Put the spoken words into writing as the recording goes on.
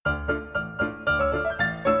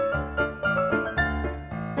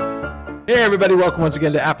Hey, everybody. Welcome once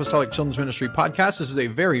again to Apostolic Children's Ministry Podcast. This is a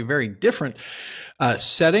very, very different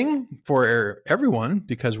setting for everyone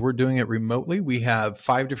because we're doing it remotely. We have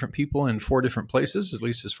 5 different people in 4 different places, at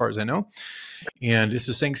least as far as I know. And this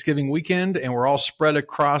is Thanksgiving weekend, and we're all spread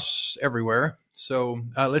across everywhere. So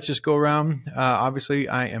let's just go around. Obviously,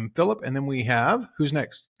 I am Phillip, and then we have, who's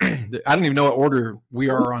next? I don't even know what order we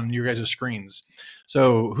are on your guys' screens.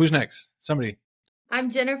 So who's next? Somebody. I'm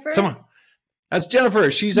Jennifer. Someone. That's Jennifer.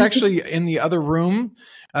 She's actually in the other room.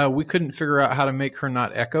 We couldn't figure out how to make her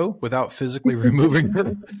not echo without physically removing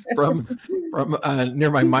her from near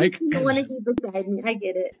my mic. You don't want to keep beside me. I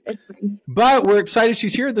get it. It's fine. But we're excited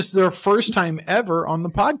she's here. This is our first time ever on the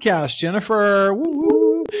podcast, Jennifer.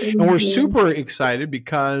 Woo-woo. And we're super excited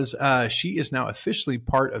because she is now officially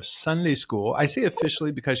part of Sunday school. I say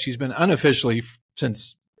officially because she's been unofficially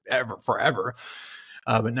since forever.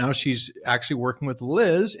 But now she's actually working with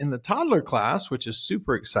Liz in the toddler class, which is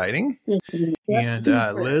super exciting. Yep. And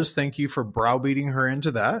Liz, thank you for browbeating her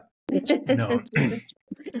into that. No,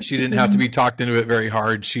 she didn't have to be talked into it very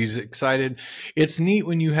hard. She's excited. It's neat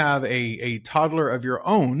when you have a toddler of your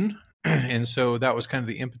own. And so that was kind of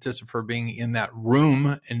the impetus of her being in that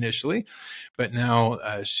room initially. But now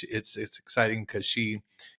it's exciting because she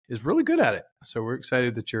is really good at it. So we're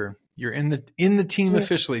excited that you're in the team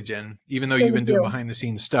officially, Jen, even though you've been doing behind the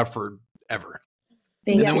scenes stuff forever.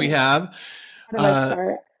 And then we have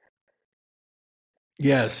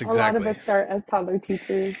yes, exactly. A lot of us start as toddler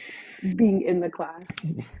teachers being in the class.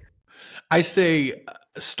 I say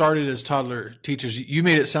started as toddler teachers. You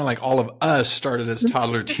made it sound like all of us started as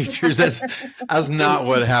toddler teachers. That's not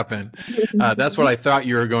what happened. That's what I thought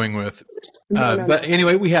you were going with. But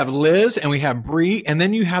anyway, we have Liz and we have Bree, and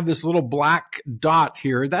then you have this little black dot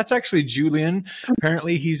here. That's actually Julian.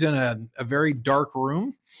 Apparently, he's in a very dark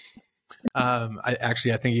room. I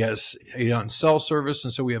think he's on cell service,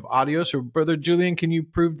 and so we have audio. So, Brother Julian, can you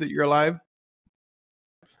prove that you're alive?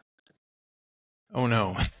 Oh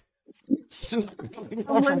no.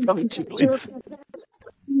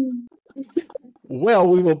 Well,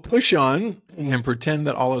 we will push on and pretend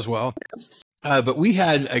that all is well. But we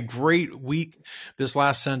had a great week this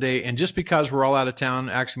last Sunday. And just because we're all out of town,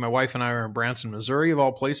 actually, my wife and I are in Branson, Missouri, of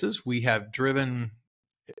all places. We have driven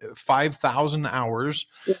 5,000 hours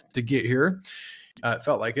to get here. It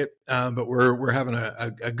felt like it. But we're having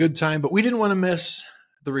a good time. But we didn't want to miss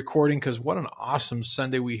the recording because what an awesome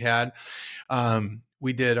Sunday we had.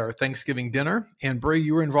 We did our Thanksgiving dinner. And Bray,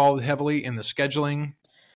 you were involved heavily in the scheduling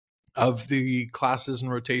of the classes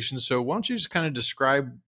and rotations. So why don't you just kind of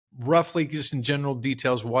describe roughly, just in general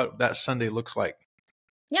details, what that Sunday looks like?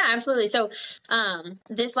 Yeah, absolutely. So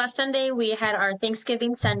this last Sunday, we had our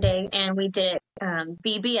Thanksgiving Sunday, and we did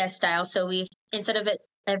BBS style. So we, instead of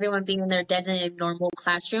everyone being in their designated normal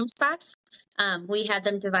classroom spots, we had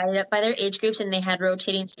them divided up by their age groups, and they had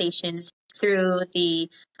rotating stations through the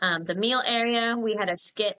meal area. We had a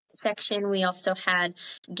skit section. We also had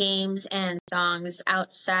games and songs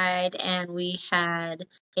outside, and we had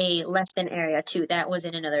a lesson area too. That was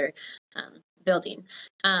in another building.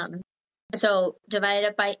 So divided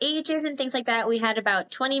up by ages and things like that. We had about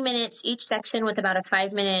 20 minutes each section with about a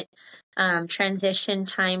 5-minute transition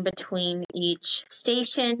time between each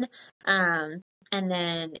station. And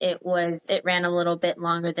then it ran a little bit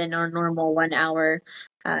longer than our normal 1 hour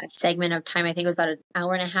segment of time. I think it was about an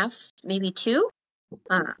hour and a half, maybe 2.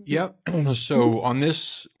 Yep. So on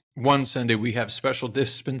this one Sunday, we have special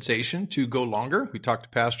dispensation to go longer. We talked to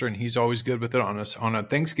Pastor, and he's always good with it on a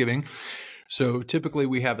Thanksgiving. So typically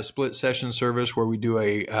we have a split session service where we do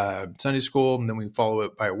a Sunday school, and then we follow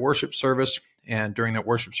it by a worship service. And during that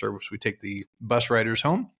worship service, we take the bus riders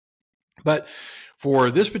home. But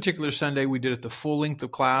for this particular Sunday, we did it the full length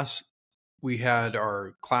of class. We had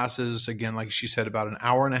our classes, again, like she said, about an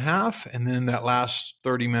hour and a half. And then that last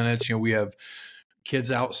 30 minutes, we have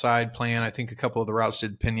kids outside playing. I think a couple of the routes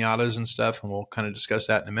did piñatas and stuff, and we'll kind of discuss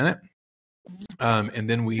that in a minute. And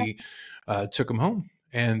then we took them home.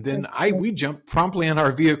 And then we jumped promptly in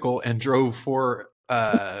our vehicle and drove for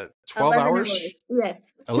 12 hours.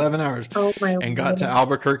 Yes. 11 hours. Oh, my and got to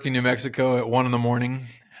Albuquerque, New Mexico at 1 a.m.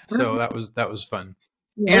 So that was fun.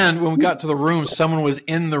 Yeah. And when we got to the room, someone was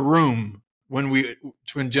in the room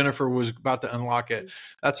when Jennifer was about to unlock it.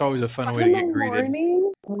 That's always a fun way to get greeted.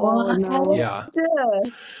 Oh, no. Yeah.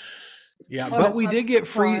 Yeah, but we did get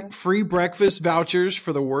free breakfast vouchers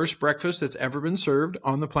for the worst breakfast that's ever been served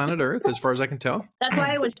on the planet Earth, as far as I can tell. That's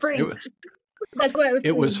why it was free.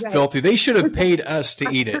 It was filthy. They should have paid us to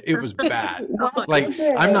eat it. It was bad. Like,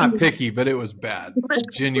 I'm not picky, but it was bad.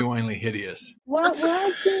 Genuinely hideous. What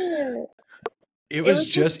was it? It was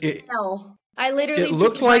just it. I literally It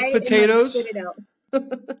looked like potatoes.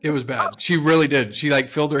 It was bad. She really did. She like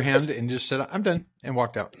filled her hand and just said, "I'm done," and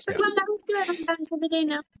walked out. So, "Well, that was good. I'm done for the day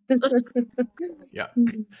now." Yeah.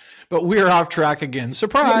 But we're off track again.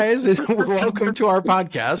 Surprise. Welcome to our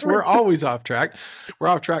podcast. We're always off track. We're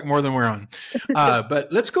off track more than we're on. But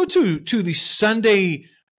let's go to the Sunday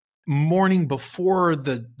morning before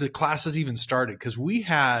the classes even started, because we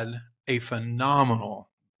had a phenomenal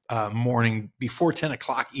morning before 10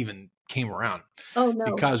 o'clock even came around. Oh no.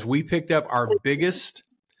 Because we picked up our biggest,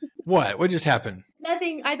 what just happened?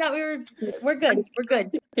 Nothing. I thought we're good. We're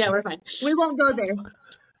good. Yeah, we're fine. We won't go there.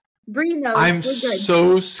 Bree knows. I'm we're good.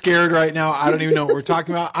 so scared right now. I don't even know what we're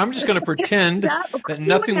talking about. I'm just going to pretend that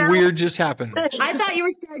nothing weird just happened. I thought you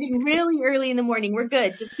were starting really early in the morning. We're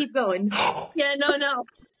good. Just keep going. Yeah, no.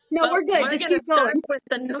 No, Well, we're good. Just keep going.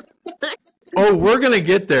 Oh, we're going to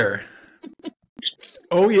get there.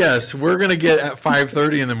 Oh, yes. We're going to get at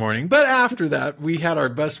 5:30 in the morning. But after that, we had our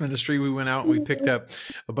bus ministry. We went out and we picked up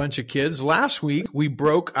a bunch of kids. Last week, we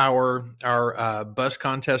broke our bus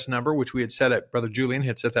contest number, which we had set at, Brother Julian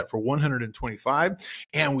had set that for 125.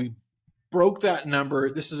 And we broke that number.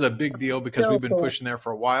 This is a big deal because we've been pushing there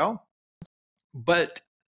for a while. But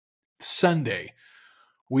Sunday,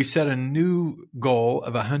 we set a new goal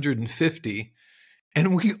of 150.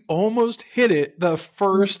 And we almost hit it the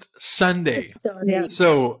first Sunday. Yeah.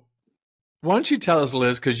 So why don't you tell us,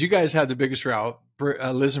 Liz, because you guys had the biggest route.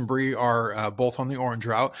 Liz and Bree are both on the orange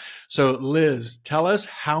route. So Liz, tell us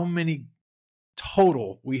how many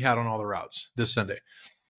total we had on all the routes this Sunday.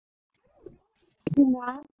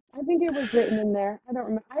 I think it was written in there. I don't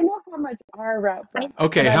remember. I know how much our route brought.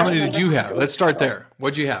 Okay, how many did you have? Let's start there.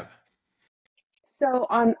 What'd you have? So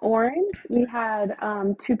on orange, we had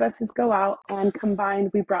 2 buses go out, and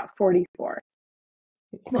combined we brought 44.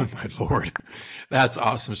 Oh my Lord. That's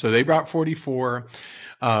awesome. So they brought 44.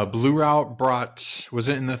 Blue Route brought, was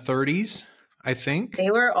it in the 30s, I think?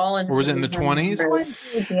 They were all in. Or was it in the 20s?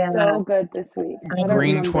 It's so good this week.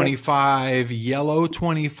 Green 25, yellow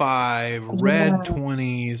 25, red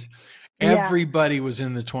 20s. Everybody was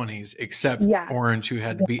in the 20s except orange, who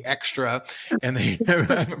had to be extra, and they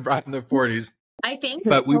brought in the 40s. I think.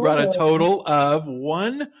 But we brought a total of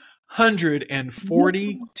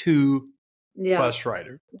 142 bus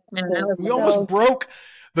riders. We almost broke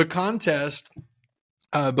the contest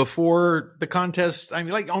before the contest. I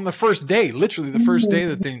mean, like on the first day, literally the first day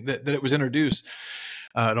that it was introduced,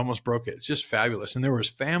 it almost broke it. It's just fabulous. And there was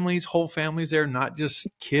families, whole families there, not just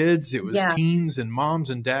kids. It was teens and moms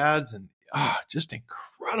and dads, and just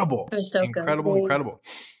incredible. It was so incredible.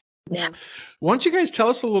 Yeah. Why don't you guys tell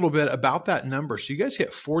us a little bit about that number? So you guys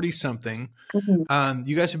hit 40 something.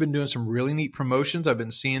 You guys have been doing some really neat promotions. I've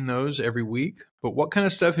been seeing those every week. But what kind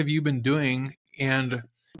of stuff have you been doing? And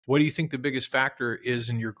what do you think the biggest factor is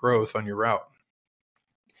in your growth on your route?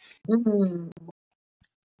 What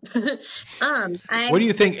do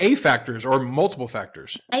you think a factors or multiple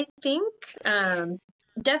factors? I think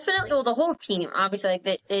definitely, well, the whole team, obviously,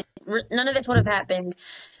 like none of this would have happened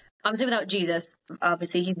obviously without Jesus.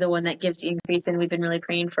 Obviously, he's the one that gives the increase, and we've been really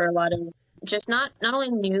praying for a lot of just not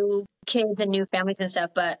only new kids and new families and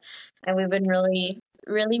stuff, but we've been really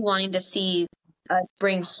wanting to see us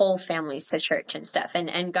bring whole families to church and stuff,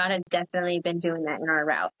 and God has definitely been doing that in our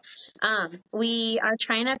route. We are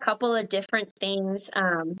trying a couple of different things.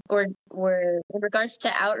 We're in regards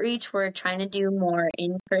to outreach, we're trying to do more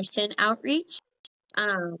in-person outreach,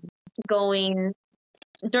 going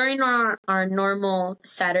during our normal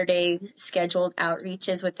Saturday scheduled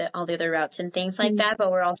outreaches with all the other routes and things like that.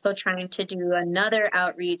 But we're also trying to do another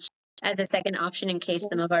outreach as a second option in case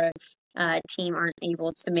some of our team aren't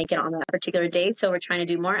able to make it on that particular day. So we're trying to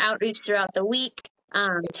do more outreach throughout the week,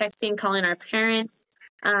 texting, calling our parents,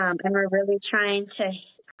 and we're really trying to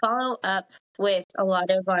follow up with a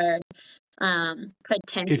lot of our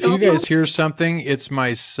potential. If you guys hear something, it's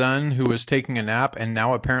my son who was taking a nap and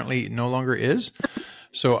now apparently no longer is.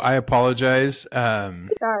 So I apologize.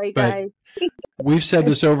 Sorry, guys. We've said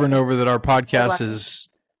this over and over that our podcast is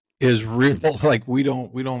real. Like we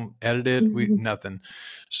don't edit it. Nothing.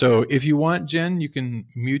 So if you want, Jen, you can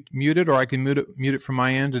mute it, or I can mute it from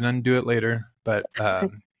my end and undo it later. But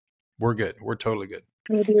we're good. We're totally good.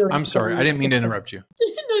 I'm sorry. I didn't mean to interrupt you.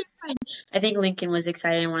 I think Lincoln was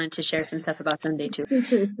excited and wanted to share some stuff about Sunday too.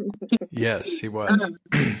 Yes, he was.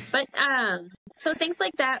 So things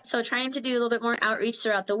like that. So trying to do a little bit more outreach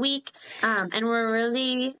throughout the week. And we're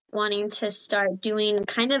really wanting to start doing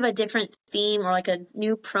kind of a different theme or like a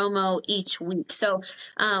new promo each week. So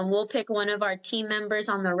we'll pick one of our team members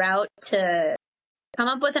on the route to come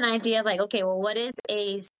up with an idea of like, okay, well, what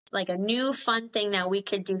is a new fun thing that we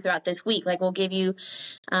could do throughout this week? Like, we'll give you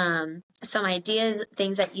some ideas,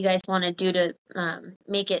 things that you guys want to do to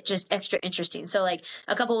make it just extra interesting. So like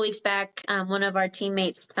a couple of weeks back, one of our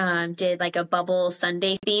teammates did like a bubble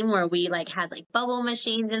Sunday theme where we like had like bubble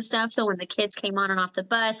machines and stuff. So when the kids came on and off the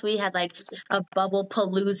bus, we had like a bubble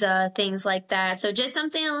palooza, things like that. So just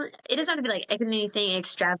something, it doesn't have to be like anything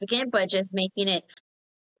extravagant, but just making it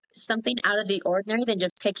something out of the ordinary than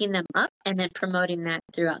just picking them up and then promoting that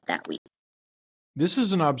throughout that week. This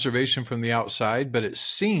is an observation from the outside, but it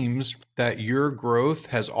seems that your growth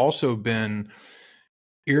has also been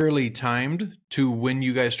eerily timed to when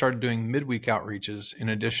you guys started doing midweek outreaches in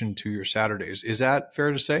addition to your Saturdays. Is that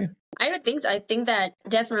fair to say? I would think so. I think that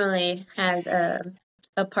definitely had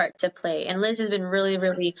a part to play. And Liz has been really,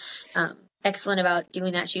 really excellent about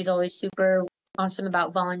doing that. She's always super awesome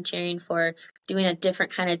about volunteering for doing a different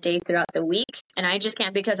kind of day throughout the week. And I just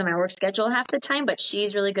can't because of my work schedule half the time, but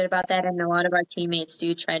she's really good about that. And a lot of our teammates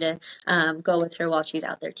do try to go with her while she's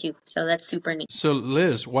out there too. So that's super neat. So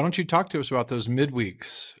Liz, why don't you talk to us about those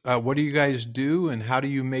midweeks? What do you guys do and how do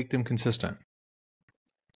you make them consistent?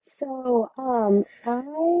 So, I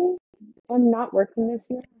am not working this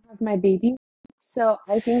year. I have my baby. So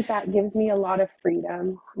I think that gives me a lot of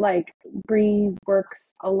freedom. Like Bree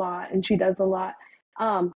works a lot and she does a lot.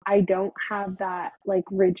 I don't have that like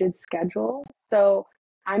rigid schedule. So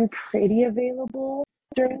I'm pretty available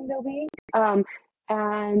during the week.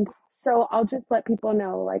 And so I'll just let people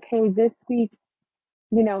know like, hey, this week,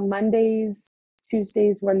 Mondays,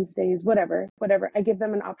 Tuesdays, Wednesdays, whatever. I give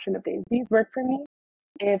them an option of days. These work for me.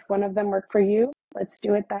 If one of them work for you, let's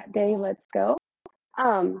do it that day. Let's go.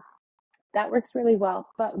 That works really well.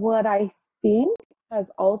 But what I think has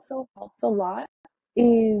also helped a lot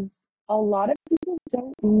is a lot of people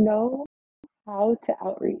don't know how to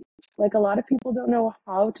outreach. Like a lot of people don't know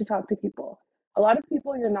how to talk to people. A lot of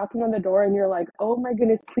people, you're knocking on the door and you're like, oh my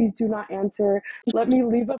goodness, please do not answer. Let me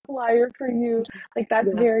leave a flyer for you. Like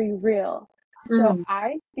that's very real. So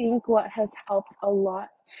I think what has helped a lot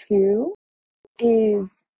too is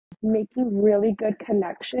making really good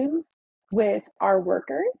connections with our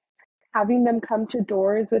workers, having them come to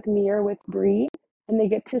doors with me or with Bree, and they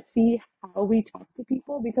get to see how we talk to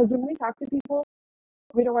people. Because when we talk to people,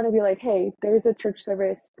 we don't want to be like, hey, there's a church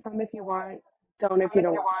service. Come if you want. Don't if you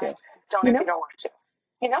don't want to.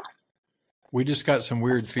 You know? We just got some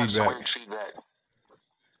weird feedback.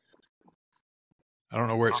 I don't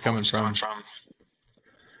know where it's coming from.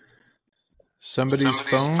 Somebody's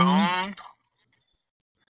phone.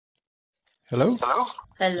 Hello?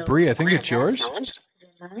 Hello. Bree, I think it's yours. Is it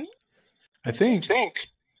mine? I think.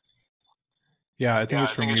 Yeah, I think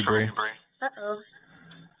it's from you, Bree. Uh-oh.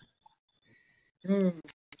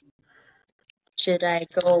 Should I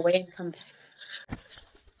go away and come back?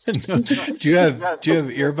 No. Do you have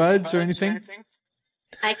earbuds or anything?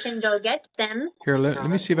 I can go get them. Here, let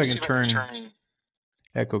me see if I can turn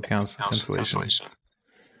echo cancellation.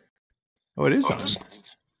 Oh, it is on.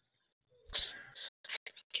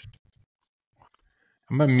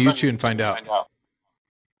 I'm going to mute you and find out.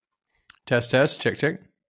 Test, check.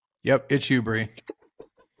 Yep, it's you, Bree.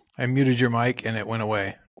 I muted your mic and it went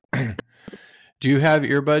away. Do you have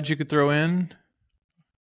earbuds you could throw in?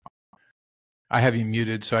 I have you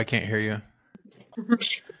muted, so I can't hear you.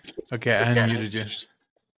 Okay, I unmuted you.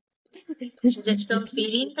 Is it still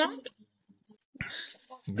feeding back?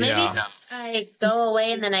 Maybe I go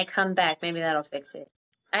away and then I come back. Maybe that'll fix it.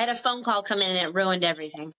 I had a phone call come in and it ruined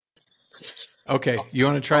everything. Okay, you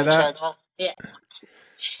want to try that? Yeah.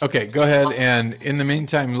 Okay, go ahead. And in the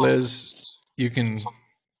meantime, Liz, you can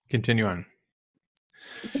continue on.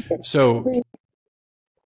 So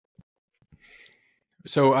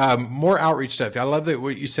more outreach stuff. I love that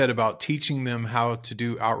what you said about teaching them how to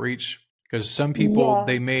do outreach, because some people,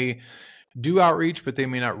 they may do outreach, but they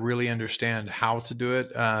may not really understand how to do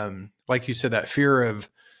it. Like you said, that fear of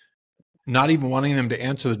not even wanting them to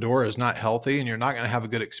answer the door is not healthy, and you're not going to have a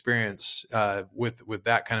good experience with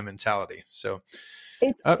that kind of mentality. So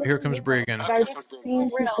here comes Bree again. I've seen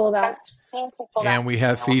people that. And we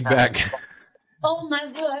have feedback. Oh my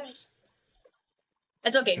God.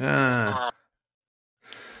 That's okay. That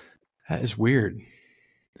is weird.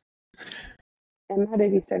 And how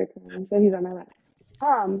did he start crying? So he's on my lap.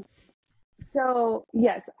 So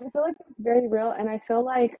yes, I feel like it's very real, and I feel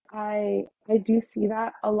like I do see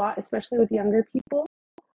that a lot, especially with younger people.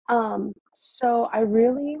 So I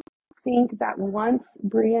really think that once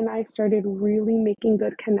Bree and I started really making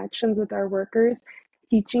good connections with our workers,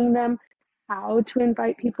 teaching them how to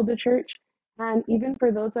invite people to church, and even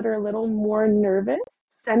for those that are a little more nervous,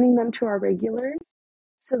 sending them to our regulars,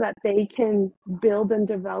 so that they can build and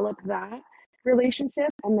develop that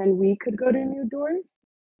relationship. And then we could go to new doors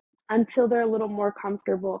until they're a little more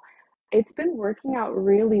comfortable. It's been working out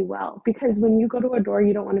really well because when you go to a door,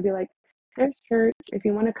 you don't want to be like, there's church. If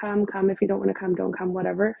you want to come, come. If you don't want to come, don't come,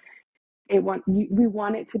 whatever. We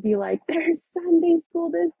want it to be like, there's Sunday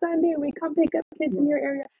school this Sunday. We come pick up kids in your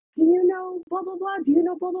area. Do you know blah, blah, blah? Do you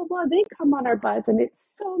know blah, blah, blah? They come on our bus and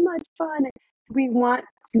it's so much fun. We want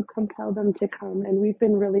to compel them to come. And we've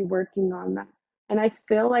been really working on that. And I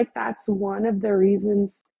feel like that's one of the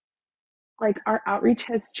reasons like our outreach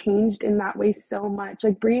has changed in that way so much.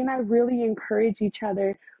 Like Bree and I really encourage each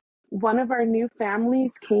other. One of our new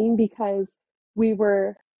families came because we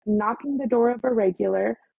were knocking the door of a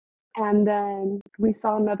regular, and then we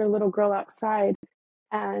saw another little girl outside.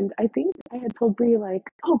 And I think I had told Bree, like,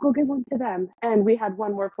 oh, go give one to them. And we had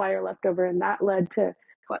one more flyer left over, and that led to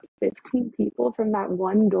 15 people from that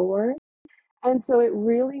one door. And so it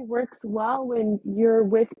really works well when you're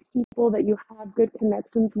with people that you have good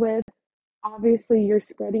connections with. Obviously, you're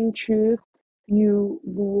spreading truth. You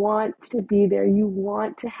want to be there. You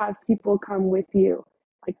want to have people come with you.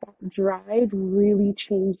 Like that drive really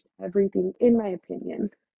changed everything, in my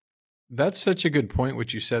opinion. That's such a good point,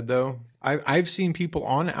 what you said, though. I've seen people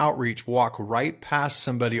on outreach walk right past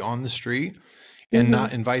somebody on the street and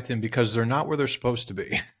not invite them because they're not where they're supposed to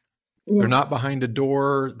be. They're not behind a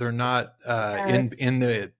door. They're not in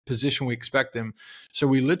the position we expect them. So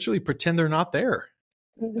we literally pretend they're not there.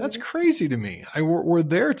 That's crazy to me. We're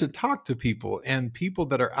there to talk to people, and people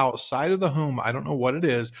that are outside of the home, I don't know what it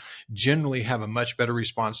is, generally have a much better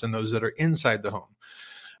response than those that are inside the home.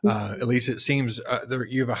 At least it seems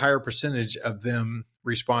you have a higher percentage of them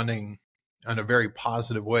responding in a very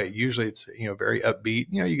positive way. Usually it's, very upbeat.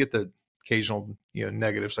 You get the occasional,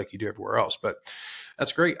 negatives like you do everywhere else, but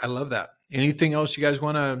that's great. I love that. Anything else you guys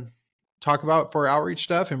want to talk about for outreach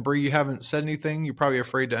stuff? And Bree, you haven't said anything. You're probably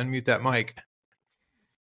afraid to unmute that mic.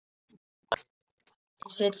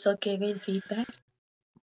 Is it still giving feedback?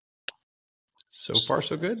 So far,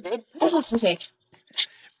 so good. Okay.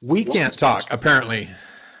 We can't talk, apparently.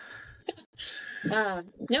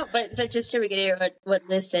 No, but just to reiterate what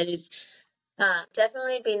Liz said is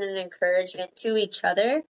definitely being an encouragement to each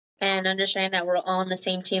other and understand that we're all on the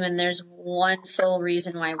same team and there's one sole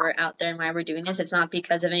reason why we're out there and why we're doing this. It's not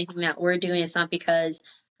because of anything that we're doing. It's not because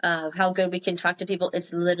of how good we can talk to people.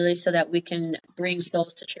 It's literally so that we can bring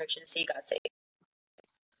souls to church and see God save.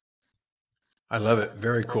 I love it.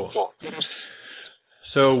 Very cool.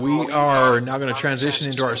 So we are now going to transition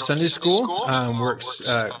into our Sunday school.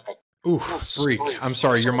 Freak. I'm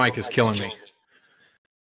sorry. Your mic is killing me.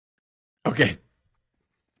 Okay.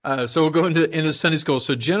 So we'll go into Sunday school.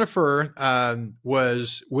 So Jennifer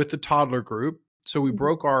was with the toddler group. So we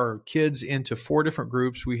broke our kids into 4 different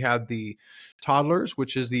groups. We had the toddlers,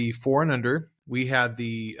 which is the 4 and under. We had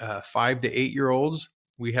the 5 to 8-year-olds.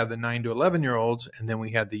 We had the 9 to 11-year-olds. And then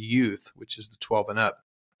we had the youth, which is the 12 and up.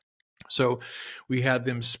 So we had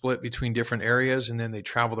them split between different areas, and then they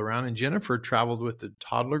traveled around. And Jennifer traveled with the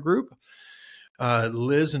toddler group.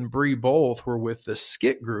 Liz and Bree both were with the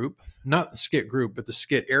skit group, not the skit group, but the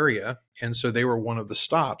skit area. And so they were one of the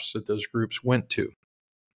stops that those groups went to.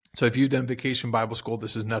 So if you've done Vacation Bible School,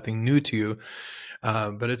 this is nothing new to you.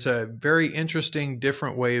 But it's a very interesting,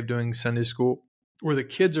 different way of doing Sunday school where the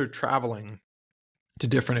kids are traveling to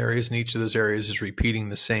different areas, and each of those areas is repeating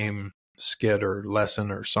the same skit or lesson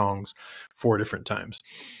or songs 4 different times.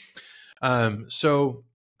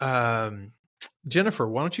 Jennifer,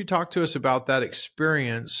 why don't you talk to us about that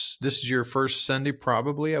experience? This is your first Sunday,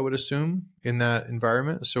 probably, I would assume, in that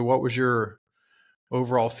environment. So what was your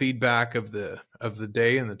overall feedback of the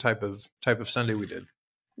day and the type of Sunday we did?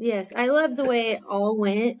 Yes, I love the way it all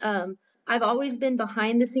went. I've always been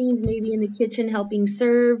behind the scenes, maybe in the kitchen helping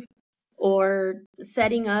serve or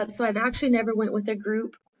setting up. So I've actually never went with a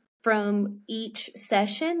group from each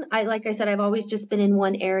session. Like I said, I've always just been in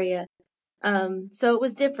one area. So it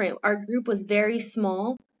was different. Our group was very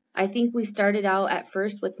small. I think we started out at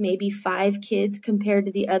first with maybe 5 kids compared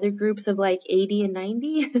to the other groups of like 80 and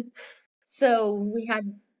 90. So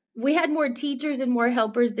we had more teachers and more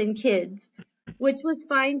helpers than kids, which was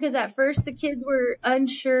fine because at first the kids were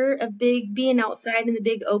unsure of being outside in the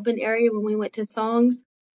big open area when we went to songs,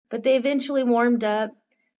 but they eventually warmed up.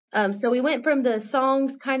 So we went from the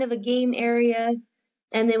songs kind of a game area,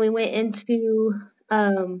 and then we went into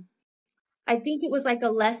I think it was like a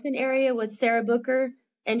lesson area with Sarah Booker,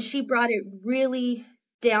 and she brought it really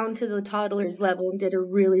down to the toddlers level and did a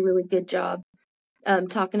really, really good job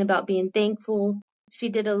talking about being thankful. She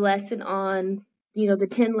did a lesson on, the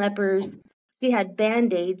 10 lepers. she had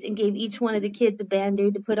Band-Aids and gave each one of the kids a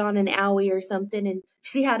Band-Aid to put on an owie or something. And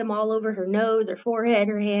she had them all over her nose, her forehead,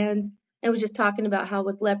 her hands, and was just talking about how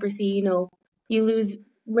with leprosy, you lose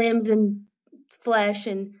limbs and flesh,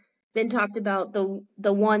 and then talked about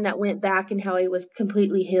the one that went back and how he was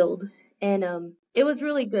completely healed. And it was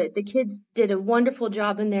really good. The kids did a wonderful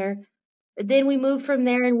job in there. Then we moved from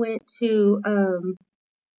there and went to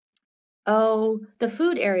the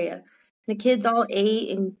food area. The kids all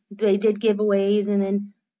ate and they did giveaways, and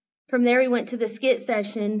then from there we went to the skit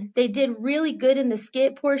session. They did really good in the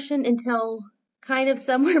skit portion until kind of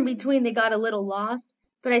somewhere in between they got a little lost.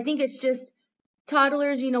 But I think it's just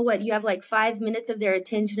toddlers, you have like 5 minutes of their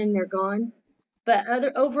attention and they're gone. But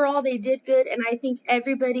overall they did good, and I think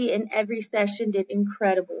everybody in every session did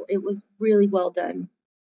incredible. It was really well done.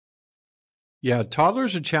 Yeah,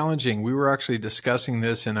 toddlers are challenging. We were actually discussing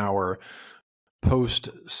this in our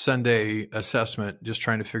post-Sunday assessment, just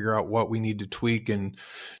trying to figure out what we need to tweak and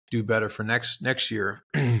do better for next year.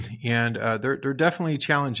 And they're definitely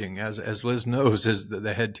challenging, as Liz knows, as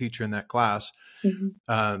the head teacher in that class.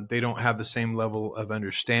 Mm-hmm. They don't have the same level of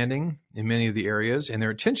understanding in many of the areas, and their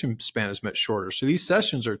attention span is much shorter. So these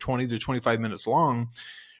sessions are 20 to 25 minutes long.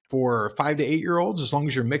 For 5 to 8 year olds, as long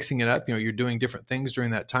as you're mixing it up, you're doing different things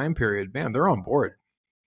during that time period, man, they're on board.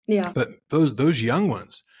 Yeah. But those young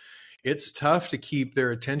ones, it's tough to keep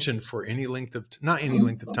their attention for any length of, not any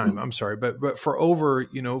length of time, I'm sorry, but for over,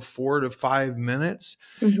 4 to 5 minutes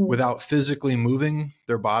mm-hmm. without physically moving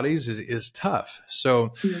their bodies is tough.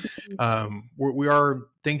 So we are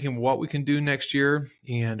thinking what we can do next year,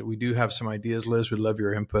 and we do have some ideas. Liz, we'd love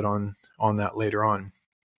your input on that later on.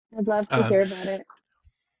 I'd love to hear about it.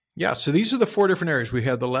 Yeah, so these are the 4 different areas. We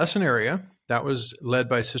had the lesson area. That was led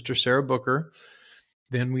by Sister Sarah Booker.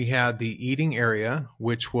 Then we had the eating area,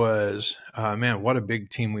 which was, man, what a big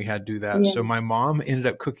team we had do that. Yeah. So my mom ended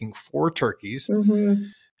up cooking 4 turkeys mm-hmm.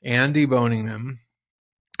 and deboning them.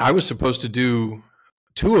 I was supposed to do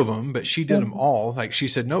 2 of them, but she did them all. Like she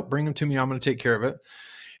said, nope, bring them to me. I'm going to take care of it.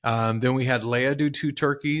 Then we had Leah do 2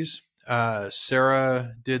 turkeys.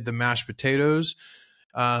 Sarah did the mashed potatoes.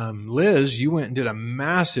 Liz, you went and did a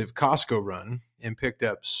massive Costco run and picked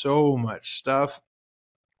up so much stuff.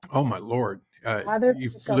 Oh my Lord.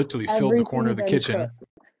 You've literally filled the corner of the kitchen.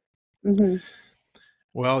 Mm-hmm.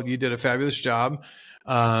 Well, you did a fabulous job.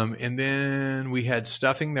 And then we had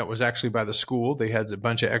stuffing that was actually by the school. They had a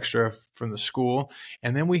bunch of extra from the school.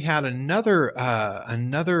 And then we had another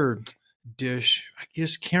dish. I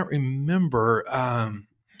just can't remember.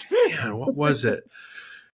 Man, what was it?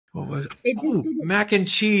 What was it? Oh, mac and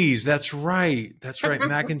cheese. That's right.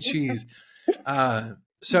 Mac and cheese.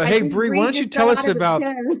 So, hey, Bree, why don't you tell us about,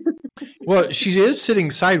 well, she is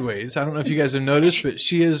sitting sideways. I don't know if you guys have noticed, but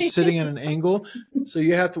she is sitting at an angle. So we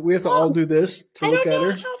have to all do this to look at her. I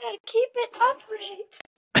don't know how to keep it upright.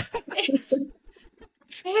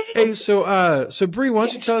 Hey, so Bree, why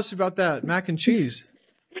don't you tell us about that mac and cheese?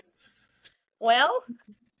 Well,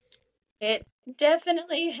 it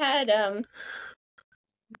definitely had,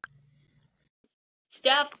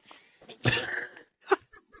 stuff.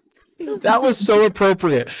 That was so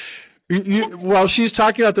appropriate. While she's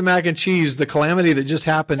talking about the mac and cheese, the calamity that just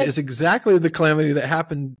happened is exactly the calamity that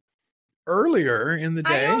happened earlier in the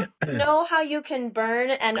day. I don't know how you can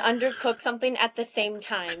burn and undercook something at the same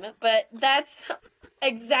time, but that's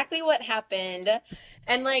exactly what happened.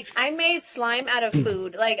 And I made slime out of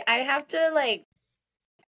food. I have to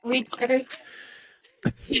return.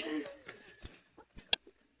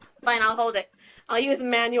 Fine, I'll hold it. I'll use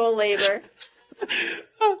manual labor.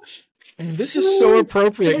 This is so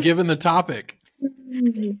appropriate given the topic.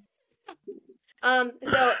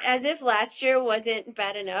 So as if last year wasn't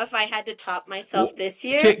bad enough, I had to top myself this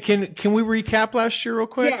year. Can we recap last year real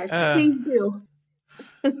quick? Yes, please do.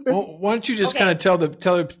 Well, why don't you just kind of tell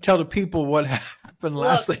the people what happened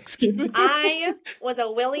last Thanksgiving? I was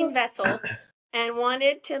a willing vessel and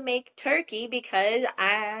wanted to make turkey because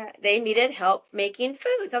they needed help making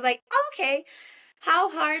food. So I was like, okay,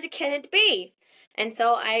 how hard can it be? And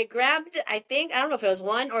so I grabbed, I don't know if it was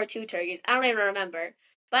 1 or 2 turkeys. I don't even remember.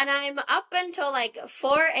 But I'm up until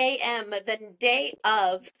 4 a.m. the day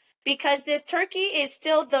of because this turkey is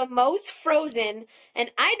still the most frozen.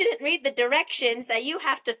 And I didn't read the directions that you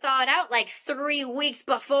have to thaw it out 3 weeks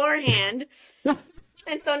beforehand.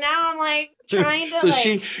 And so now I'm trying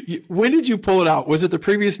to when did you pull it out? Was it the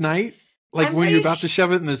previous night? When you're about to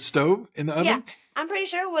shove it in the stove, in the oven? Yeah, I'm pretty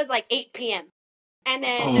sure it was 8 p.m. And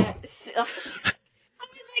then I was yeah,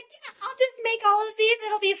 I'll just make all of these.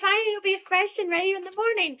 It'll be fine. It'll be fresh and ready in the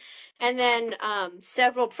morning. And then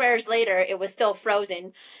several prayers later, it was still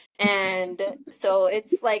frozen. And so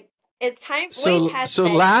it's It's time way So past so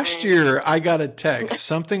last bedtime. year I got a text,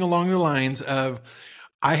 something along the lines of,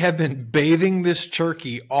 I have been bathing this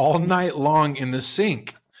turkey all night long in the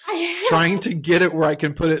sink, trying to get it where I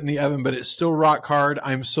can put it in the oven, but it's still rock hard.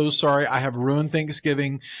 I'm so sorry. I have ruined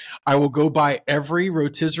Thanksgiving. I will go buy every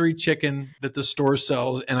rotisserie chicken that the store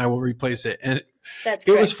sells and I will replace it. And That's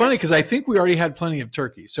it was correct. funny because I think we already had plenty of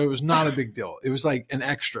turkey, so it was not a big deal. It was like an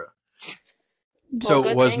extra. So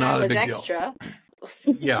good it was thing I not a was big extra.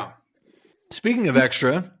 deal. Yeah. Speaking of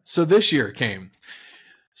extra, so this year came.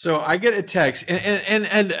 So I get a text,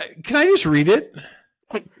 and can I just read it?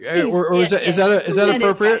 Or is that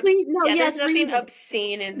appropriate? There's nothing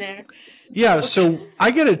obscene in there. Yeah. So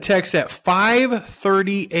I get a text at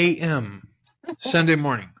 5:30 a.m. Sunday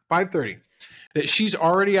morning, 5:30, that she's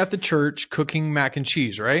already at the church cooking mac and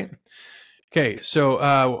cheese. Right? Okay. So,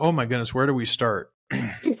 oh my goodness, where do we start?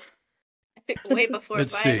 Way before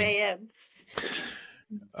Let's 5 see. a.m.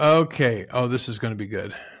 Okay. Oh, this is going to be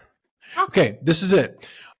good. Okay, this is it.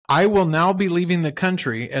 I will now be leaving the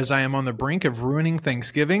country as I am on the brink of ruining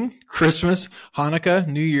Thanksgiving, Christmas, Hanukkah,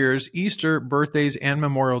 New Year's, Easter, birthdays, and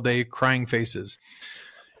Memorial Day. Crying faces.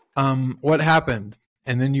 What happened?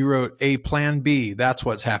 And then you wrote a plan B. That's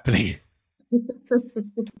what's happening.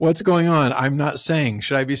 What's going on? I'm not saying.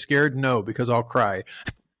 Should I be scared? No, because I'll cry.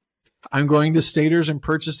 I'm going to Staters and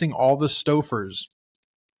purchasing all the Stofers.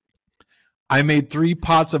 I made 3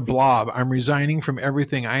 pots of blob. I'm resigning from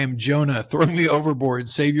everything. I am Jonah. Throw me overboard.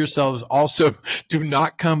 Save yourselves. Also, do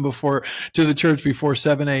not come to the church before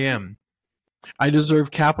 7 a.m. I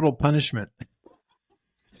deserve capital punishment.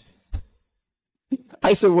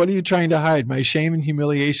 I said, what are you trying to hide? My shame and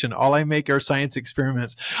humiliation. All I make are science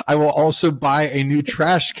experiments. I will also buy a new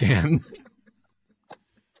trash can.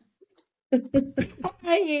 That's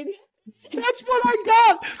what I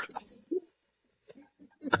got.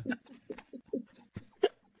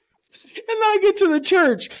 And then I get to the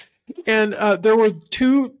church, and there were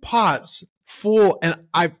 2 pots full. And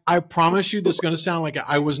I promise you, this is going to sound like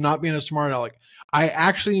I was not being a smart aleck. I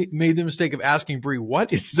actually made the mistake of asking Bree,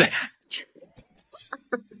 what is that?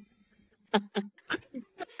 Because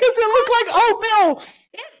it looked like oatmeal.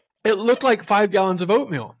 It looked like 5 gallons of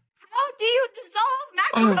oatmeal. How do you dissolve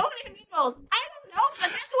macaroni noodles? I don't know, but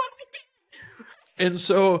that's what I did. And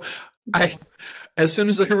so as soon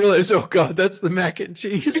as I realized, oh God, that's the mac and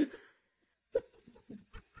cheese.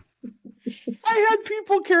 I had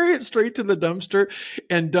people carry it straight to the dumpster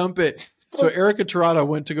and dump it. So Erica Tirada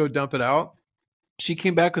went to go dump it out. She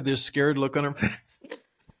came back with this scared look on her face.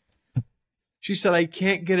 She said, I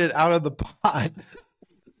can't get it out of the pot.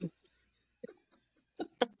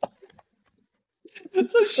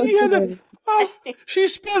 So she had she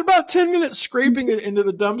spent about 10 minutes scraping it into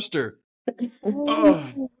the dumpster. All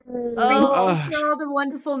the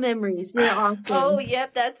wonderful memories. You're awesome. Oh,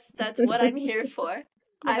 yep, that's what I'm here for.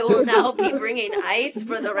 I will now be bringing ice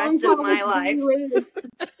for the rest of my life.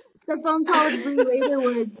 The phone call with Bree later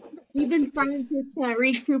was, even scientists can't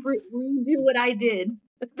redo what I did.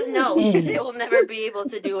 No, they will never be able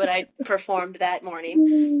to do what I performed that morning.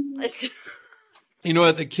 You know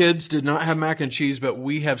what? The kids did not have mac and cheese, but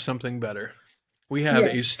we have something better. We have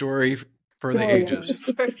a story for the ages.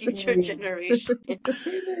 For future generations.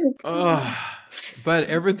 But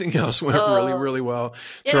everything else went really, really well.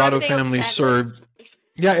 Yeah, Tirado family served.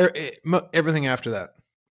 Yeah, everything after that.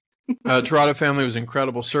 Tirado family was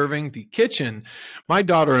incredible serving. The kitchen, my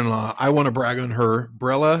daughter-in-law, I want to brag on her.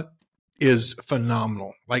 Brella is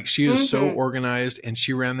phenomenal. Like, she is so organized, and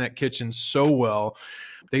she ran that kitchen so well.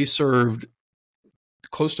 They served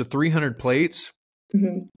close to 300 plates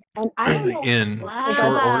And I don't know in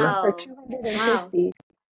short order. for 250.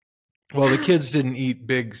 Well, the kids didn't eat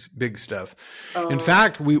big stuff. In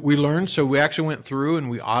fact, we learned, so we actually went through and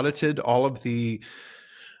we audited all of the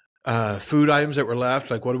food items that were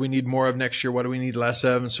left. Like, what do we need more of next year? What do we need less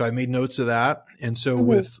of? And so I made notes of that. And so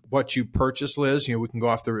with what you purchased, Liz, we can go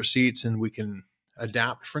off the receipts and we can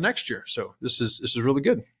adapt for next year. So this is really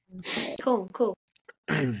good. Cool.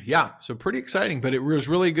 Yeah. So pretty exciting, but it was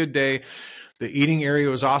really a good day. The eating area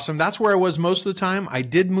was awesome. That's where I was most of the time. I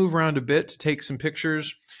did move around a bit to take some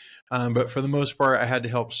pictures. But for the most part, I had to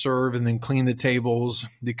help serve and then clean the tables,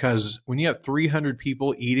 because when you have 300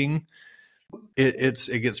 people eating,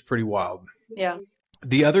 it gets pretty wild. Yeah.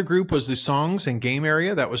 The other group was the songs and game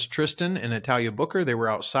area. That was Tristan and Natalia Booker. They were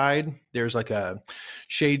outside. There's like a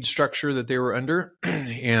shade structure that they were under,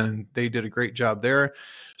 and they did a great job there.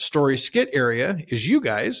 Story skit area is you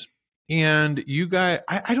guys. And you guys,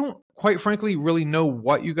 I don't quite frankly really know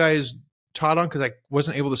what you guys taught on, because I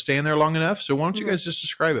wasn't able to stay in there long enough. So why don't you guys just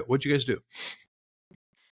describe it? What'd you guys do?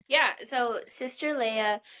 Yeah, so Sister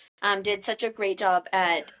Leia did such a great job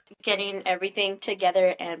at getting everything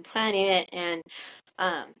together and planning it. And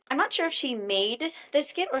I'm not sure if she made the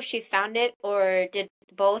skit or if she found it or did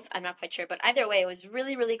both. I'm not quite sure, but either way, it was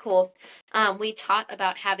really, really cool. We taught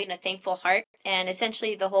about having a thankful heart, and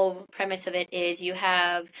essentially the whole premise of it is you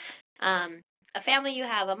have a family. You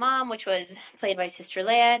have a mom, which was played by Sister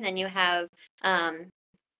Leia, and then you have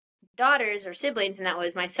daughters or siblings, and that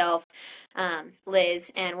was myself,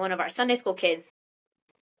 Liz, and one of our Sunday school kids.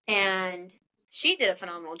 And she did a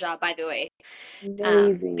phenomenal job, by the way.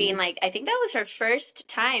 Amazing. Being like, I think that was her first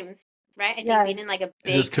time, right? I think Yes. being in like a Is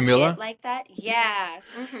big this Camilla? skit like that. Yeah.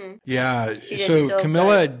 Yeah. She did So so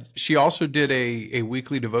Camilla, she also did a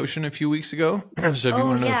weekly devotion a few weeks ago. So if you Oh,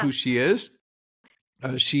 want to know yeah. who she is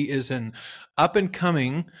an up and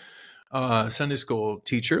coming Sunday school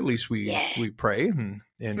teacher. At least we pray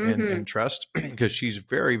and trust, because she's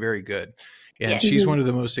very, very good. And Yes. she's Mhm. one of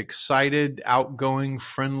the most excited, outgoing,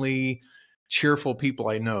 friendly, cheerful people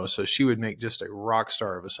I know. So she would make just a rock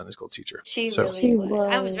star of a Sunday school teacher. She So really She would.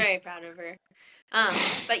 I was was. very proud of her.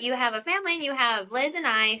 But you have a family, and you have Liz and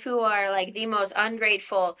I, who are like the most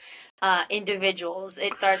ungrateful individuals.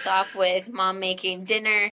 It starts off with mom making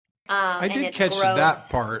dinner. I And did it's catch gross.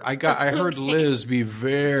 that part. I heard Okay. Liz be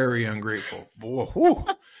very ungrateful. Whew.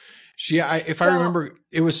 If I So- remember,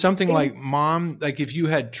 it was something like, Mom, like if you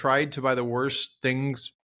had tried to buy the worst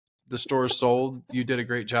things the store sold, you did a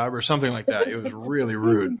great job, or something like that. It was really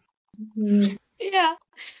rude. Yeah.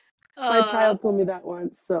 My child told me that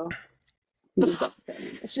once, so he was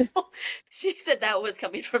upset. She said that was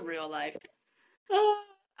coming from real life.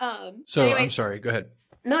 So I'm anyways, sorry. Go ahead.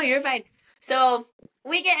 No, you're fine. So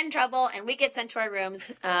we get in trouble and we get sent to our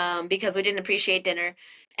rooms because we didn't appreciate dinner.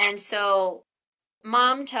 And so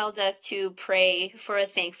mom tells us to pray for a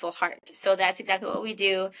thankful heart. So that's exactly what we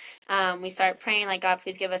do. We start praying like, God,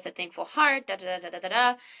 please give us a thankful heart, da da da da da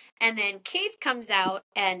da. And then Keith comes out,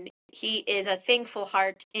 and he is a thankful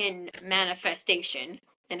heart in manifestation.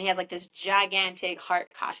 And he has like this gigantic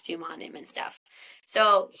heart costume on him and stuff.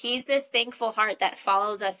 So he's this thankful heart that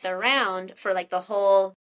follows us around for like the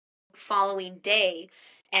whole following day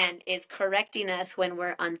and is correcting us when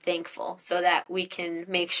we're unthankful, so that we can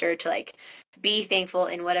make sure to like be thankful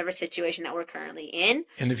in whatever situation that we're currently in.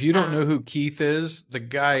 And if you don't know who Keith is, the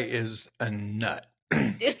guy is a nut.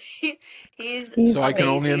 He's So I can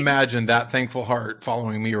only amazing. imagine that thankful heart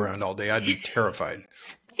following me around all day. I'd be terrified.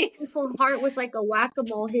 Thankful heart was like a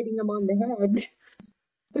whack-a-mole hitting him on the head.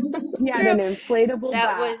 He had an inflatable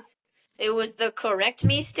That bat. it was the correct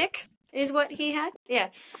me stick is what he had. Yeah.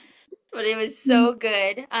 But it was so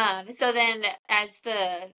good. So then as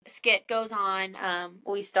the skit goes on,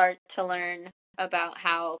 we start to learn about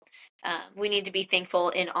how we need to be thankful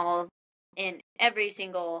in every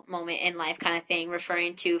single moment in life, kind of thing,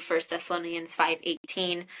 referring to 1 Thessalonians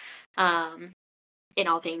 5:18. In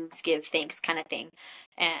all things give thanks, kind of thing.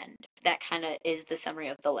 And that kind of is the summary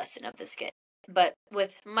of the lesson of the skit, but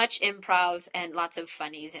with much improv and lots of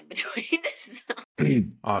funnies in between. So.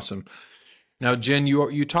 Awesome. Now, Jen,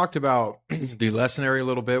 you talked about the lesson area a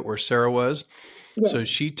little bit, where Sarah was. Yeah. So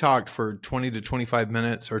she talked for 20 to 25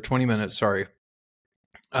 minutes, or 20 minutes, sorry.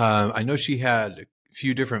 I know she had a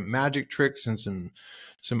few different magic tricks and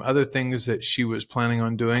some other things that she was planning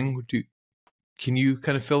on doing. Can you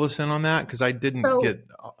kind of fill us in on that? Because I didn't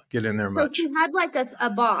get in there So much. she had like a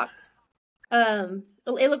box.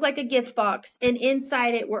 It looked like a gift box, and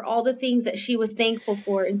inside it were all the things that she was thankful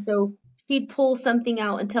for. And so she'd pull something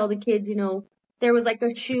out and tell the kids, there was like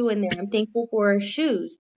a shoe in there. I'm thankful for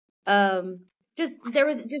shoes. There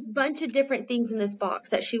was just a bunch of different things in this box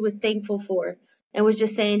that she was thankful for, and was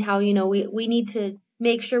just saying how, we need to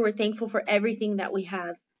make sure we're thankful for everything that we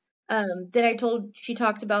have. Then she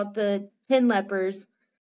talked about the 10 lepers,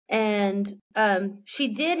 and she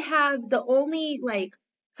did have the only like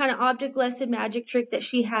kind of object lesson magic trick that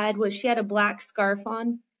she had was she had a black scarf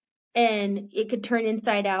on, and it could turn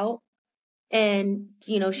inside out. And,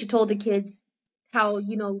 she told the kids how,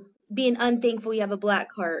 being unthankful, you have a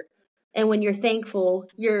black heart. And when you're thankful,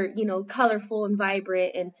 you're, colorful and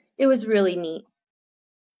vibrant. And it was really neat.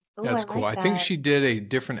 Ooh, That's cool. like I think that. she did a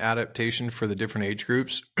different adaptation for the different age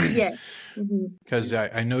groups. Yes. Mm-hmm. Because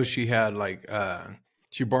I know she had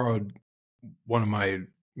she borrowed one of my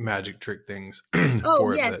magic trick things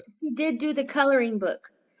for yes. it. She did do the coloring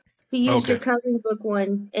book. She used Okay. your coloring book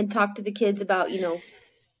one and talked to the kids about,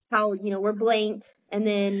 how, we're blank, and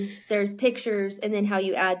then there's pictures, and then how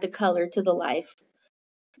you add the color to the life.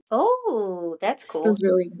 Oh, that's It cool. was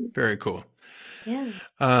really neat. Very cool. Yeah.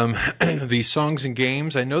 The songs and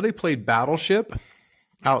games, I know they played Battleship.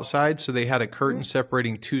 outside. So they had a curtain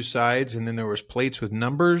separating two sides, and then there was plates with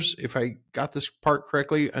numbers, if I got this part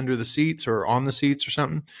correctly, under the seats or on the seats or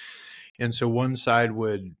something. And so one side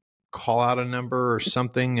would call out a number or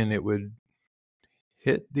something, and it would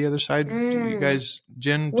hit the other side. Do you guys,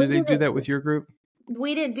 Jen, do they do that with your group?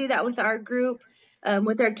 We didn't do that with our group.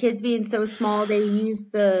 With our kids being so small, they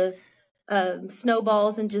used the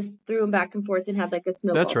snowballs and just threw them back and forth and had like a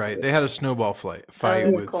snowball. That's right. fight. They had a snowball fight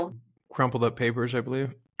that's with cool. crumpled up papers, I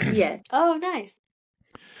believe. Yes. Oh, nice.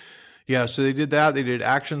 Yeah, so they did that. They did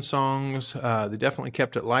action songs. They definitely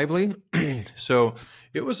kept it lively. So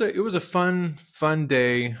it was a fun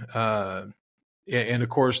day. And of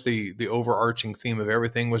course, the overarching theme of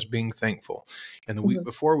everything was being thankful. And the week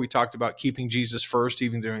before, we talked about keeping Jesus first,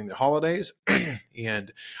 even during the holidays.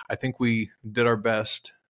 And I think we did our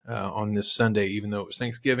best on this Sunday, even though it was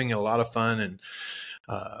Thanksgiving and a lot of fun. And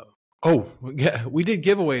we did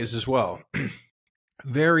giveaways as well.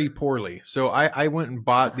 Very poorly. So I went and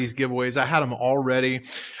bought these giveaways. I had them all ready.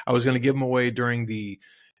 I was going to give them away during the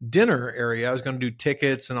dinner area. I was going to do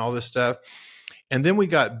tickets and all this stuff. And then we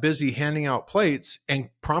got busy handing out plates and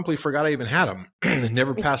promptly forgot I even had them.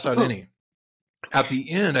 Never passed out any. At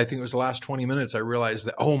the end, I think it was the last 20 minutes, I realized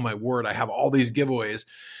that, oh my word, I have all these giveaways.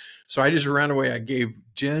 So I just ran away. I gave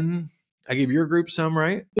your group some,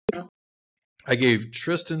 right? Yeah. I gave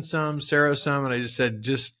Tristan some, Sarah some, and I just said,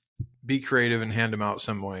 just be creative and hand them out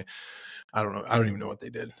some way. I don't know. I don't even know what they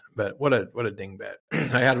did, but what a dingbat.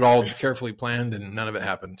 I had it all carefully planned and none of it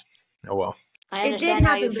happened. Oh, well. I understand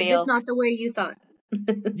how you feel. It's not the way you thought.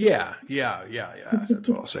 Yeah. That's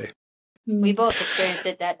what I'll say. We both experienced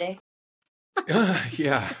it that day.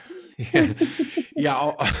 Yeah.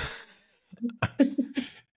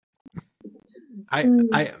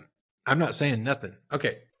 I'm not saying nothing.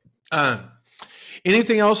 Okay.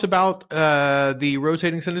 Anything else about the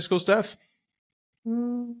rotating Sunday school stuff?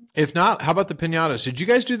 If not, how about the piñatas? Did you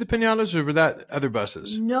guys do the piñatas, or were that other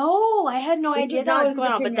buses? No, I had no idea that was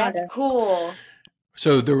going on, but that's cool.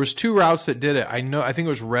 So there was two routes that did it. I think it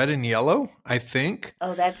was red and yellow, I think.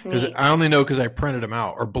 Oh, that's neat. I only know because I printed them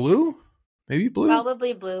out. Or blue? Maybe blue?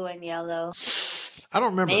 Probably blue and yellow. I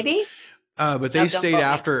don't remember. Maybe? But they stayed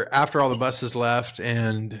after all the buses left,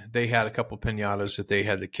 and they had a couple piñatas that they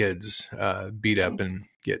had the kids beat up and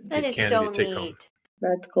get candy to take home.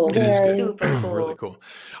 That's cool. It is super cool. Really cool.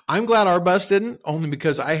 I'm glad our bus didn't, only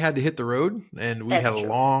because I had to hit the road, and we had a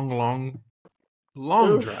long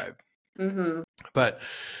drive. Mm-hmm. But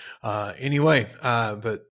anyway,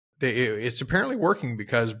 it's apparently working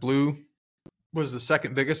because blue was the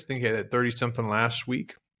second biggest. I think they had 30-something last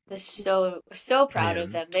week. I'm so proud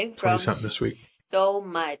of them. They've grown this week. So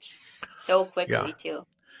much, so quickly too.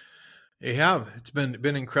 They have. It's been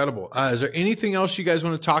incredible. Is there anything else you guys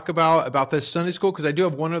want to talk about this Sunday school? Because I do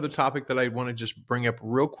have one other topic that I want to just bring up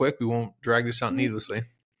real quick. We won't drag this out needlessly.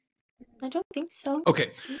 I don't think so.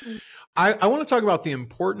 Okay. I want to talk about the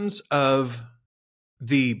importance of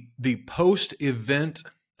the post-event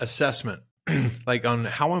assessment, like on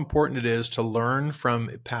how important it is to learn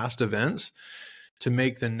from past events to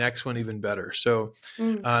make the next one even better. So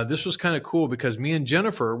this was kind of cool because me and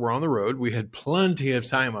Jennifer were on the road. We had plenty of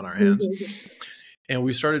time on our hands. And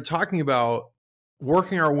we started talking about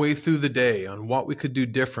working our way through the day on what we could do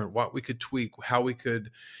different, what we could tweak, how we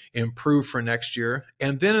could improve for next year.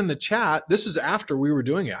 And then in the chat, this is after we were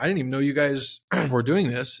doing it. I didn't even know you guys were doing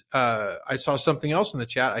this. I saw something else in the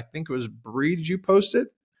chat. I think it was Bree, did you post it?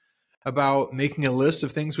 About making a list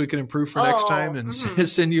of things we can improve for next time and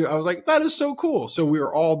send you. I was like, that is so cool. So we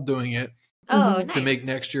were all doing it to make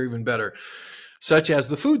next year even better, such as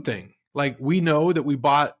the food thing. Like we know that we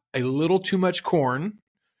bought a little too much corn,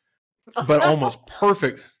 but almost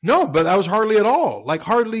perfect. No, but that was hardly at all. Like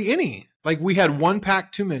hardly any. Like we had one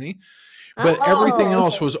pack too many, but everything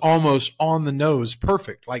else was almost on the nose.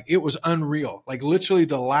 Perfect. Like it was unreal. Like literally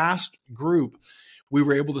the last group, we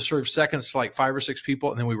were able to serve seconds to like 5 or 6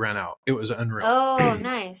 people, and then we ran out. It was unreal. Oh,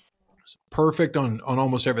 nice. Perfect on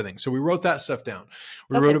almost everything. So we wrote that stuff down.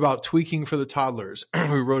 We wrote about tweaking for the toddlers.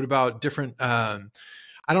 We wrote about different, I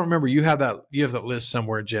don't remember. You have that list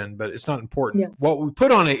somewhere, Jen, but it's not important. Yeah. What we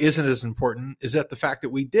put on it isn't as important. Is that the fact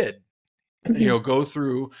that we did, go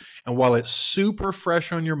through, and while it's super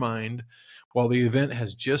fresh on your mind, while the event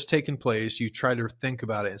has just taken place, you try to think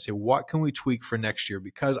about it and say, what can we tweak for next year?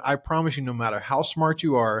 Because I promise you, no matter how smart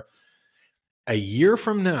you are, a year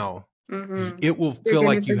from now, it will feel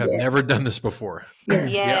like you have never done this before.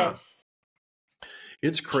 Yes. Yeah.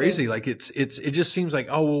 It's crazy. True. Like it just seems like,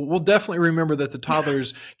 oh, well, we'll definitely remember that the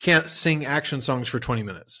toddlers can't sing action songs for 20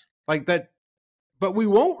 minutes like that, but we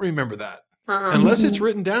won't remember that. Unless it's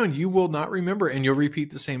written down, you will not remember, and you'll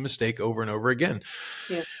repeat the same mistake over and over again.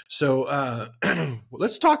 Yeah. So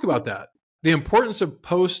let's talk about that. The importance of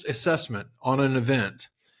post-assessment on an event,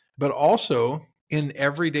 but also in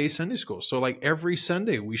everyday Sunday school. So like every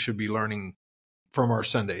Sunday, we should be learning from our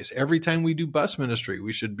Sundays. Every time we do bus ministry,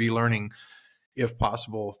 we should be learning, if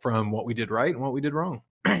possible, from what we did right and what we did wrong.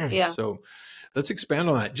 Yeah. So let's expand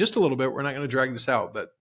on that just a little bit. We're not going to drag this out, but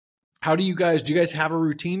how do you guys have a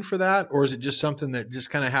routine for that? Or is it just something that just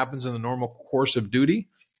kind of happens in the normal course of duty?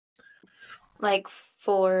 Like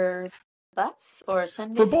for bus or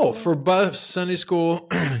Sunday For school? both, for bus, Sunday school,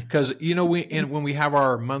 because, you know, when we have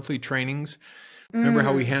our monthly trainings, remember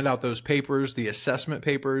how we hand out those papers, the assessment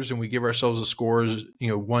papers, and we give ourselves a scores,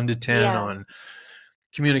 1 to 10 on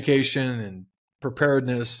communication and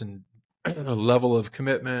preparedness and a level of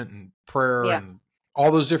commitment and prayer and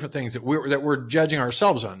all those different things that we're judging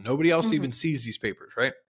ourselves on. Nobody else even sees these papers,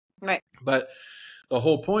 right? Right. But the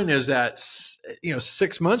whole point is that,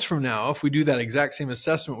 6 months from now, if we do that exact same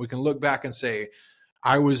assessment, we can look back and say,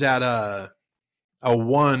 I was at a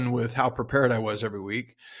 1 with how prepared I was every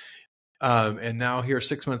week. And now here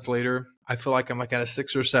 6 months later, I feel like I'm like at a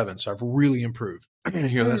 6 or 7. So I've really improved.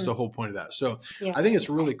 That's the whole point of that. So I think it's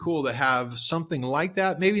really cool to have something like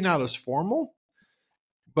that. Maybe not as formal,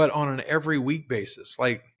 but on an every week basis,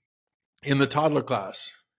 like in the toddler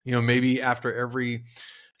class, maybe after every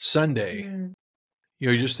Sunday,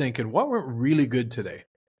 you're just thinking, what went really good today?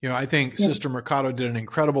 I think Sister Mercado did an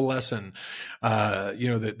incredible lesson.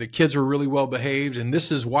 The kids were really well behaved, and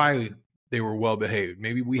this is why they were well behaved.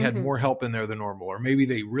 Maybe we had more help in there than normal, or maybe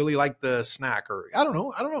they really liked the snack, or I don't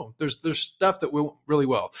know. There's stuff that went really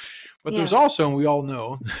well, but there's also, and we all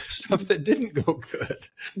know, stuff that didn't go good.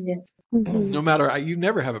 Yeah. No matter, you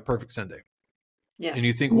never have a perfect Sunday. Yeah. And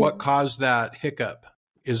you think, what caused that hiccup?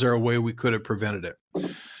 Is there a way we could have prevented it?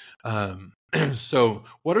 So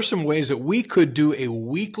what are some ways that we could do a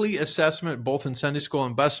weekly assessment, both in Sunday school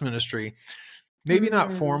and bus ministry? Maybe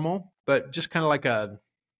not formal, but just kind of like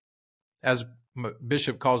as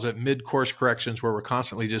Bishop calls it, mid-course corrections, where we're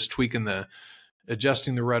constantly just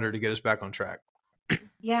adjusting the rudder to get us back on track.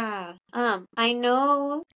 Yeah. I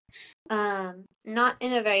know, not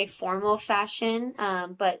in a very formal fashion,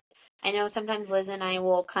 but I know sometimes Liz and I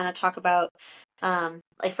will kind of talk about,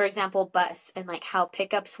 like, for example, bus and like how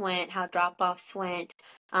pickups went, how drop-offs went,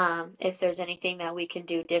 if there's anything that we can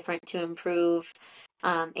do different to improve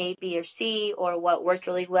A, B, or C, or what worked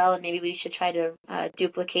really well, and maybe we should try to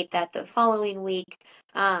duplicate that the following week.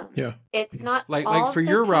 It's not like for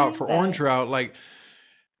your route, for Orange Route, like,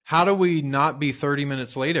 how do we not be 30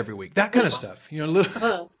 minutes late every week? That kind of stuff.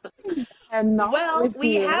 Well,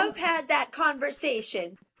 we have had that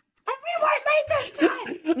conversation. And we weren't late this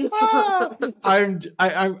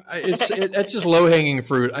time. That's just low hanging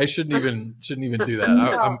fruit. I shouldn't even do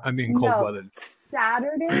that. I'm being cold blooded.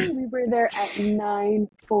 Saturday we were there at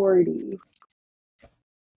 9:40.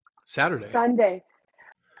 Saturday. Sunday.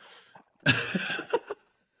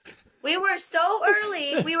 We were so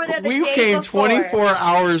early. We were there the day before. We came 24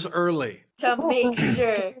 hours early to make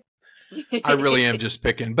sure. I really am just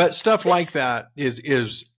picking, but stuff like that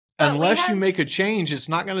is unless you make a change,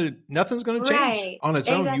 nothing's gonna change on its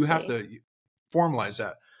own. You have to formalize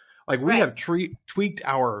that. Like we have tweaked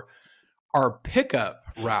our pickup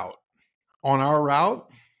route on our route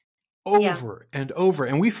over and over,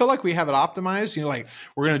 and we feel like we have it optimized. Like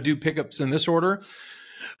we're gonna do pickups in this order,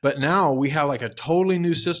 but now we have like a totally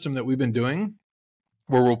new system that we've been doing,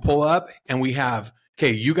 where we'll pull up and we have,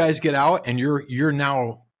 okay, you guys get out, and you're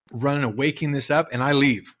now running and waking this up, and I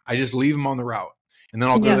leave. I just leave them on the route. And then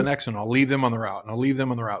I'll go to the next one. I'll leave them on the route, and I'll leave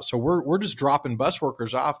them on the route. So we're just dropping bus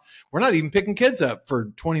workers off. We're not even picking kids up for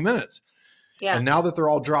 20 minutes. Yeah. And now that they're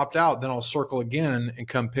all dropped out, then I'll circle again and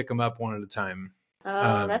come pick them up one at a time.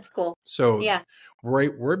 Oh, that's cool. So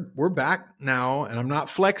we're back now, and I'm not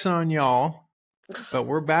flexing on y'all, but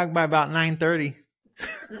we're back by about 9:30.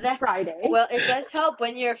 That's Friday. Well, it does help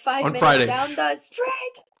when you're 5 minutes down the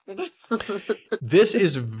street. This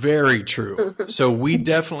is very true. So we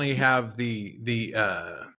definitely have the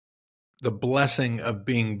blessing of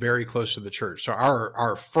being very close to the church. So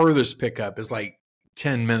our furthest pickup is like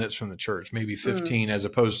 10 minutes from the church, maybe 15 as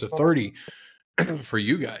opposed to 30 for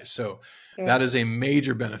you guys. So that is a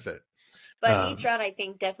major benefit. But each route, I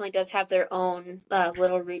think, definitely does have their own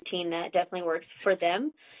little routine that definitely works for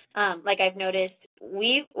them. Like I've noticed,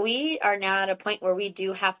 we are now at a point where we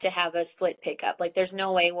do have to have a split pickup. Like there's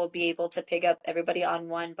no way we'll be able to pick up everybody on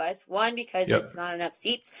one bus. One, because it's not enough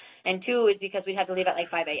seats, and two is because we'd have to leave at like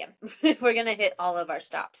 5 a.m. if we're gonna hit all of our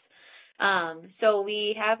stops. So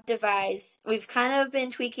we have devised. We've kind of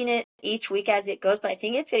been tweaking it each week as it goes, but I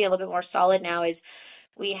think it's getting a little bit more solid now. Is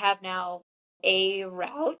we have now a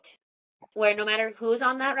route where no matter who's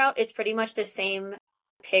on that route, it's pretty much the same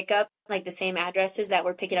pickup, like the same addresses that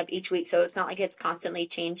we're picking up each week. So it's not like it's constantly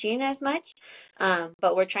changing as much.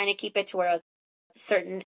 But we're trying to keep it to where a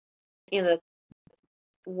certain, the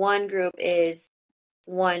one group is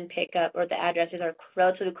one pickup, or the addresses are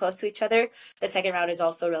relatively close to each other. The second route is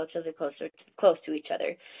also relatively close to each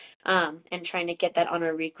other. And trying to get that on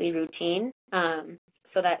a weekly routine.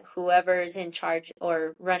 So that whoever's in charge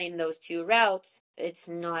or running those two routes,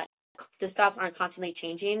 the stops aren't constantly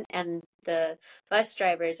changing, and the bus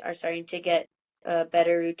drivers are starting to get a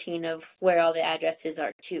better routine of where all the addresses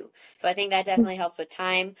are too. So I think that definitely helps with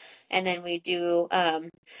time. And then we don't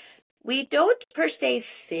per se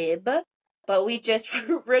fib, but we just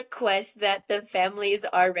request that the families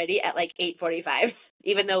are ready at like 8:45,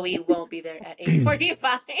 even though we won't be there at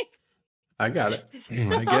 8:45. I got it.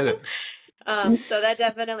 I get it. So that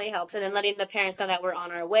definitely helps. And then letting the parents know that we're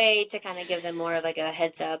on our way, to kind of give them more of like a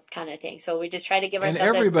heads up kind of thing. So we just try to give ourselves.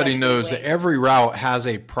 And everybody knows that every route has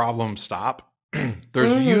a problem stop.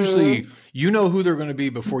 There's usually, who they're going to be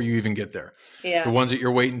before you even get there. Yeah. The ones that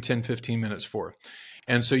you're waiting 10, 15 minutes for.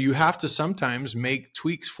 And so you have to sometimes make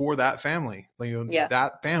tweaks for that family.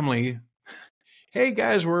 That family, hey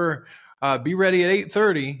guys, we're be ready at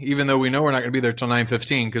 8:30, even though we know we're not going to be there till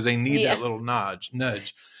 9:15, because they need that little nudge.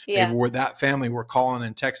 Yeah. Maybe we're that family, we're calling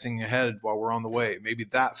and texting ahead while we're on the way. Maybe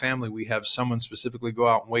that family, we have someone specifically go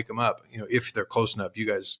out and wake them up. If they're close enough. You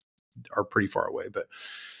guys are pretty far away, but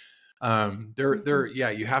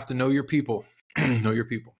you have to know your people. Know your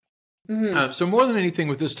people. So more than anything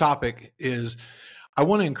with this topic is, I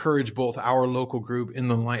want to encourage both our local group in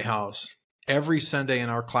the Lighthouse every Sunday in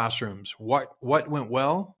our classrooms. What went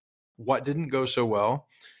well, what didn't go so well,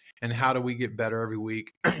 and how do we get better every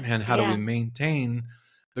week, and how do we maintain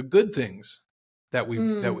the good things that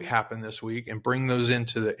we happen this week and bring those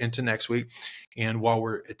into next week, and while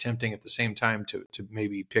we're attempting at the same time to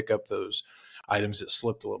maybe pick up those items that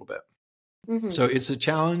slipped a little bit. So it's a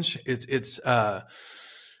challenge. It's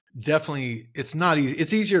definitely, it's not easy.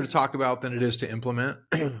 It's easier to talk about than it is to implement,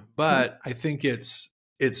 but I think it's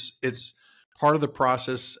part of the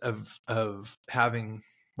process of having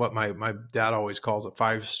what my dad always calls a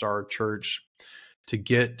 5-star church. To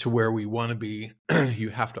get to where we want to be,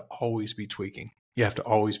 you have to always be tweaking. You have to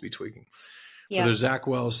always be tweaking. Yeah. Brother Zach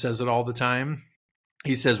Wells says it all the time.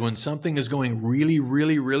 He says, when something is going really,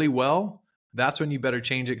 really, really well, that's when you better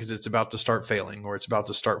change it, because it's about to start failing, or it's about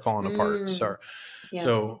to start falling apart. So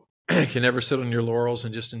you can never sit on your laurels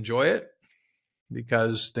and just enjoy it,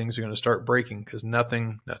 because things are going to start breaking, because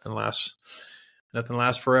nothing lasts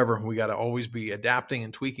forever. We got to always be adapting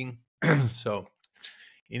and tweaking. So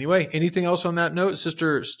anyway, anything else on that note?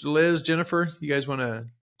 Sister Liz, Jennifer, you guys want to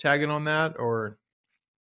tag in on that, or?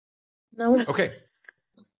 No. Okay.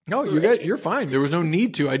 No, you're fine. There was no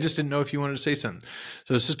need to. I just didn't know if you wanted to say something.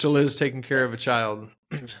 So Sister Liz taking care of a child.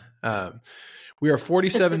 We are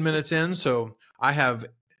 47 minutes in. So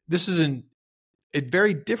this is a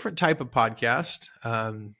very different type of podcast.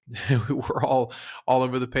 We're all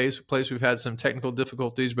over the place. We've had some technical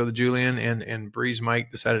difficulties. Brother Julian and Breeze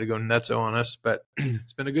Mike decided to go nutso on us, but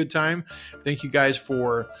it's been a good time. Thank you guys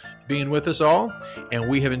for being with us all, and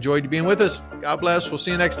we have enjoyed you being with us. God bless. We'll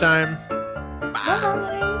see you next time.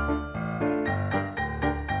 Bye.